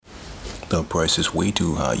The price is way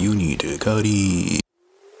too high. You need to cut it.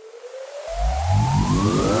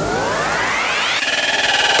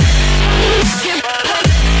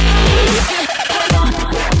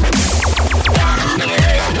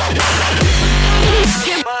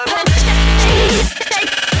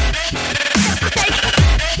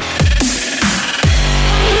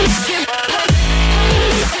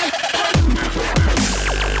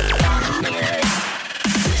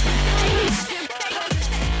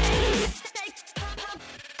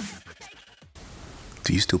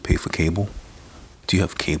 Do you still pay for cable? Do you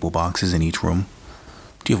have cable boxes in each room?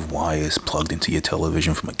 Do you have wires plugged into your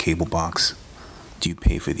television from a cable box? Do you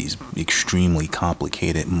pay for these extremely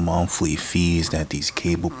complicated monthly fees that these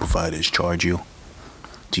cable providers charge you?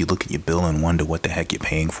 Do you look at your bill and wonder what the heck you're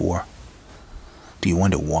paying for? Do you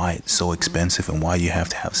wonder why it's so expensive and why you have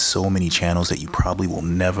to have so many channels that you probably will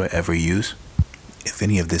never ever use? If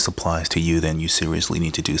any of this applies to you, then you seriously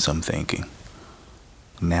need to do some thinking.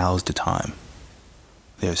 Now's the time.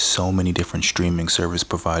 There's so many different streaming service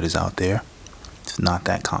providers out there. It's not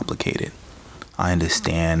that complicated. I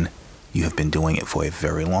understand you have been doing it for a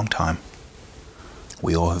very long time.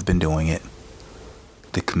 We all have been doing it.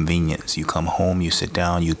 The convenience. You come home, you sit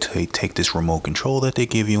down, you take this remote control that they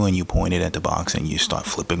give you and you point it at the box and you start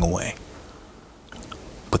flipping away.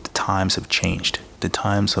 But the times have changed. The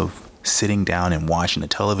times of sitting down and watching a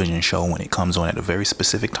television show when it comes on at a very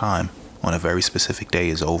specific time, on a very specific day,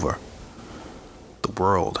 is over. The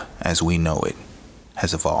world, as we know it,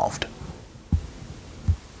 has evolved.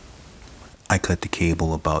 I cut the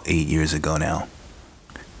cable about 8 years ago now.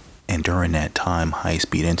 And during that time,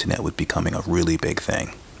 high-speed internet was becoming a really big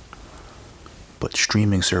thing. But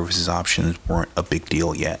streaming services options weren't a big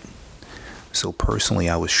deal yet. So personally,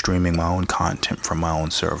 I was streaming my own content from my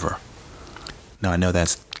own server. Now, I know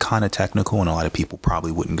that's kind of technical and a lot of people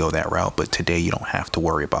probably wouldn't go that route, but today you don't have to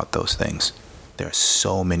worry about those things. There are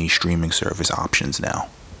so many streaming service options now.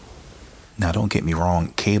 Now, don't get me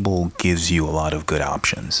wrong, cable gives you a lot of good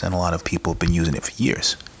options, and a lot of people have been using it for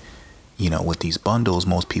years. You know, with these bundles,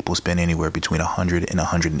 most people spend anywhere between $100 and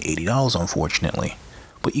 $180, unfortunately.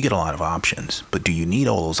 But you get a lot of options. But do you need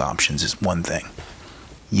all those options is one thing.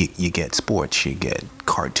 You get sports, you get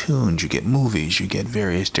cartoons, you get movies, you get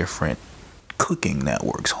various different cooking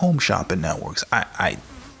networks, home shopping networks. I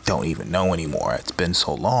don't even know anymore. It's been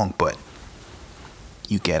so long, but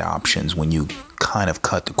you get options when you kind of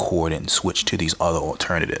cut the cord and switch to these other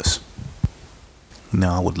alternatives.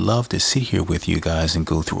 Now, I would love to sit here with you guys and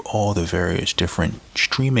go through all the various different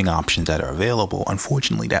streaming options that are available.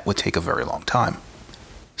 Unfortunately, that would take a very long time.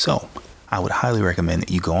 So, I would highly recommend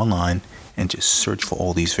that you go online and just search for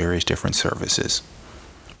all these various different services.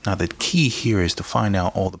 Now, the key here is to find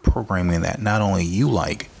out all the programming that not only you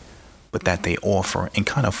like, but that they offer, and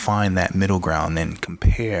kind of find that middle ground and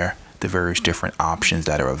compare the various different options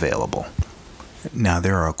that are available. Now,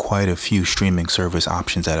 there are quite a few streaming service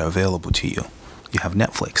options that are available to you. You have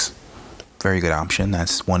Netflix, very good option.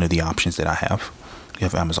 That's one of the options that I have. You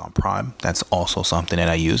have Amazon Prime. That's also something that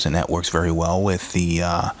I use, and that works very well with the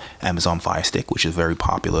Amazon Fire Stick, which is a very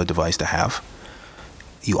popular device to have.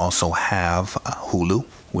 You also have Hulu,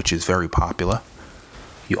 which is very popular.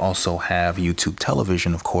 You also have YouTube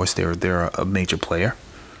Television, of course. They're a major player.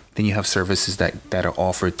 Then you have services that are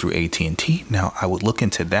offered through AT&T. Now, I would look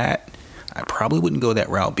into that. I probably wouldn't go that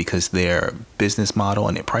route because their business model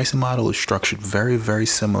and their pricing model is structured very, very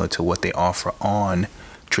similar to what they offer on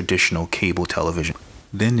traditional cable television.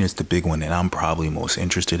 Then there's the big one that I'm probably most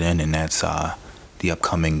interested in, and that's the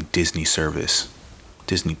upcoming Disney service,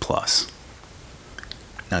 Disney Plus.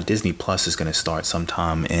 Now, Disney Plus is going to start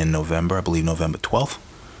sometime in November, I believe November 12th,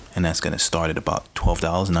 and that's going to start at about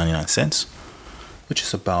 $12.99, which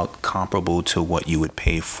is about comparable to what you would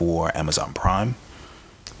pay for Amazon Prime.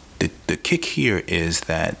 The kick here is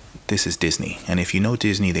that this is Disney, and if you know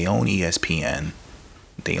Disney, they own ESPN,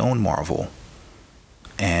 they own Marvel,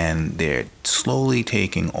 and they're slowly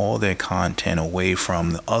taking all their content away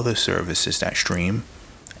from the other services that stream,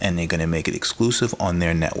 and they're going to make it exclusive on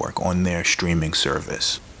their network, on their streaming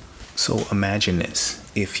service. So imagine this.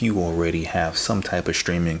 If you already have some type of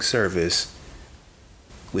streaming service,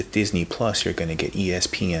 with Disney Plus, you're going to get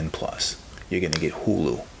ESPN Plus. You're going to get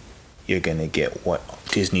Hulu. You're going to get what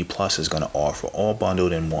Disney Plus is going to offer, all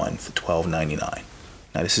bundled in one for $12.99.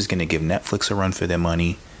 Now, this is going to give Netflix a run for their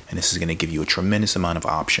money, and this is going to give you a tremendous amount of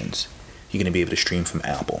options. You're going to be able to stream from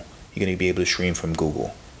Apple. You're going to be able to stream from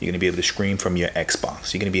Google. You're going to be able to stream from your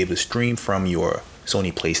Xbox. You're going to be able to stream from your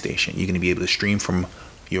Sony PlayStation. You're going to be able to stream from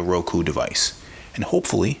your Roku device. And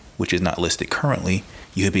hopefully, which is not listed currently,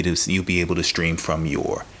 you'll be able to stream from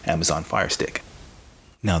your Amazon Fire Stick.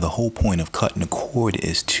 Now, the whole point of cutting the cord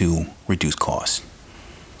is to reduce costs.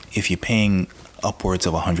 If you're paying upwards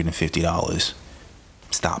of $150,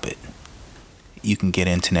 stop it. You can get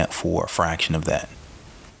internet for a fraction of that.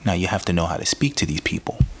 Now, you have to know how to speak to these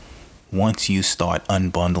people. Once you start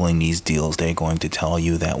unbundling these deals, they're going to tell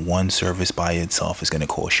you that one service by itself is going to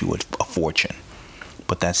cost you a fortune.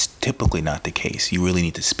 But that's typically not the case. You really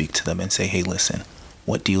need to speak to them and say, hey, listen,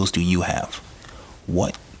 what deals do you have?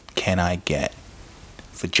 What can I get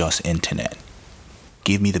for just internet?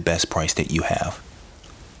 Give me the best price that you have.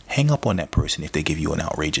 Hang up on that person if they give you an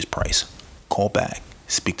outrageous price. Call back.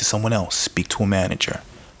 Speak to someone else. Speak to a manager.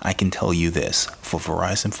 I can tell you this. For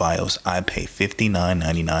Verizon Fios, I pay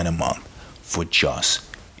 $59.99 a month for just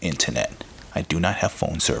internet. I do not have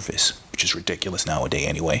phone service, which is ridiculous nowadays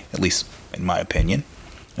anyway, at least in my opinion.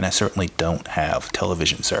 And I certainly don't have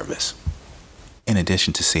television service. In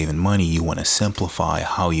addition to saving money, you want to simplify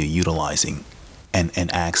how you're utilizing and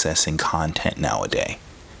accessing content nowadays.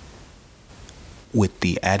 With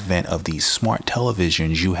the advent of these smart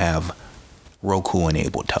televisions, you have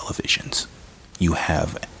Roku-enabled televisions. You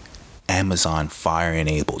have Amazon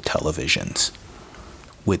Fire-enabled televisions.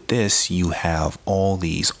 With this, you have all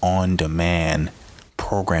these on-demand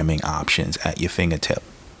programming options at your fingertip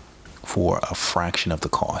for a fraction of the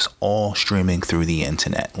cost, all streaming through the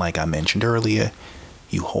internet. Like I mentioned earlier,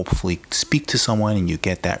 you hopefully speak to someone and you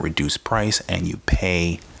get that reduced price and you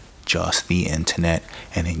pay just the internet,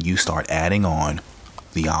 and then you start adding on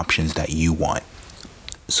the options that you want.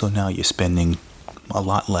 So now you're spending a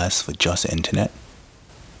lot less for just internet.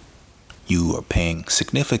 You are paying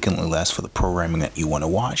significantly less for the programming that you want to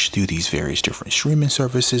watch through these various different streaming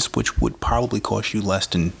services, which would probably cost you less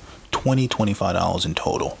than $20, $25 in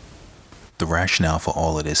total. The rationale for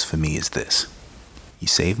all of this for me is this. You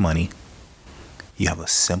save money. You have a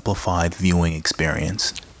simplified viewing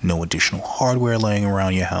experience. No additional hardware laying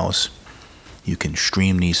around your house. You can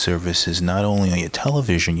stream these services not only on your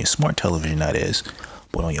television, your smart television that is,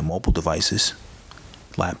 but on your mobile devices,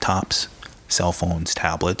 laptops, cell phones,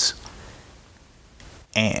 tablets.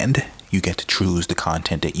 And you get to choose the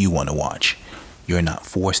content that you want to watch. You're not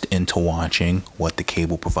forced into watching what the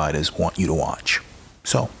cable providers want you to watch.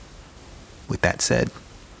 So, with that said,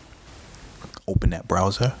 open that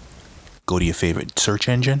browser, go to your favorite search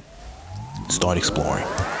engine, start exploring.